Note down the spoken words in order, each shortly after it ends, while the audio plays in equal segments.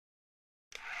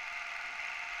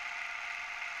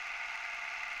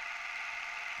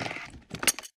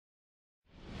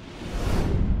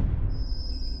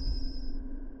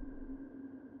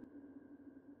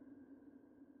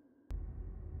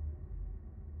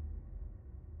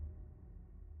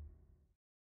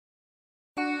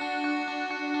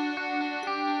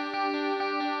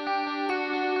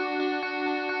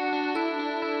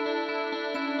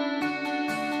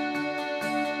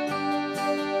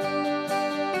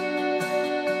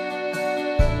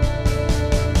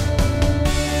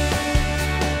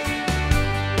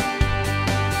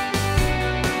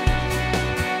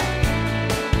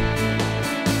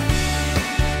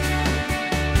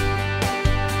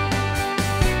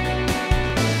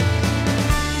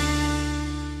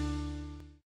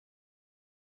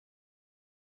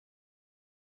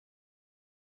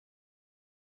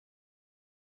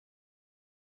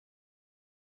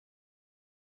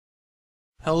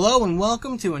Hello and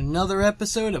welcome to another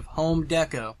episode of Home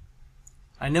Deco.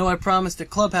 I know I promised a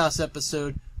Clubhouse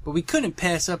episode, but we couldn't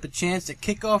pass up a chance to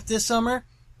kick off this summer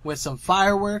with some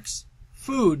fireworks,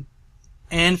 food,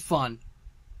 and fun.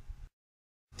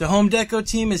 The Home Deco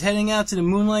team is heading out to the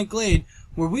Moonlight Glade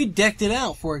where we decked it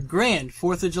out for a grand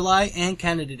 4th of July and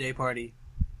Canada Day party.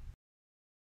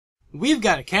 We've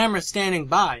got a camera standing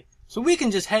by, so we can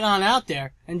just head on out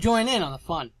there and join in on the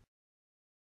fun.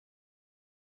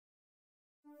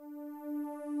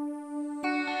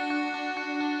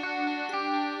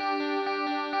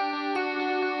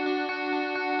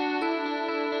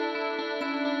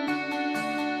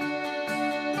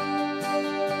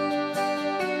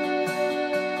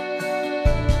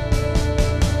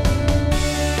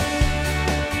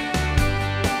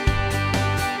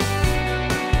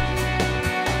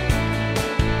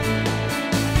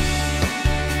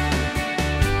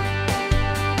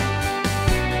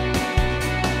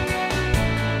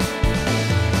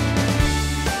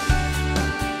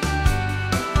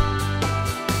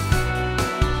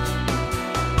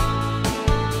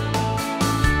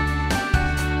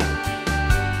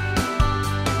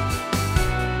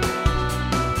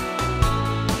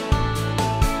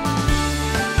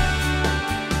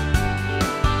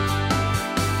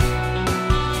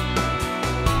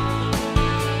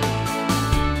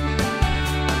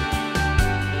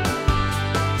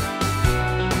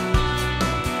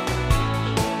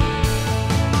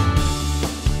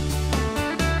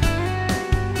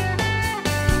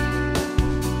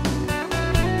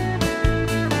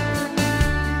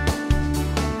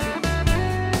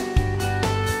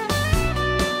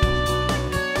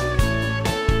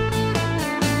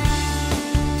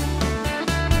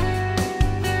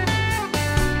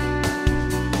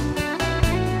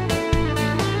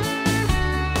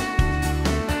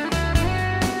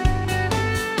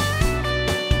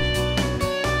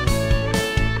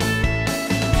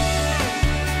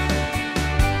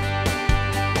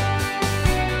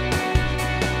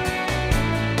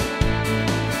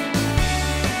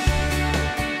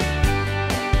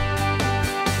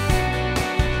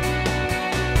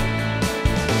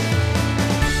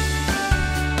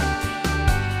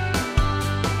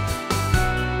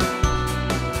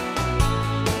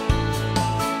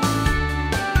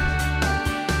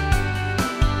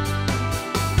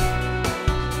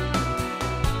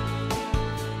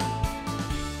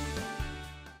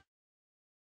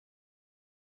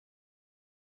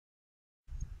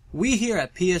 We here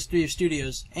at PS3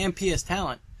 Studios and PS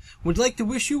Talent would like to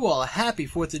wish you all a happy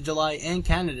 4th of July and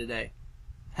Canada Day.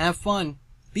 Have fun,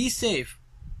 be safe,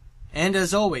 and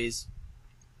as always,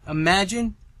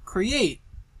 imagine, create,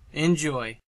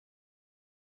 enjoy.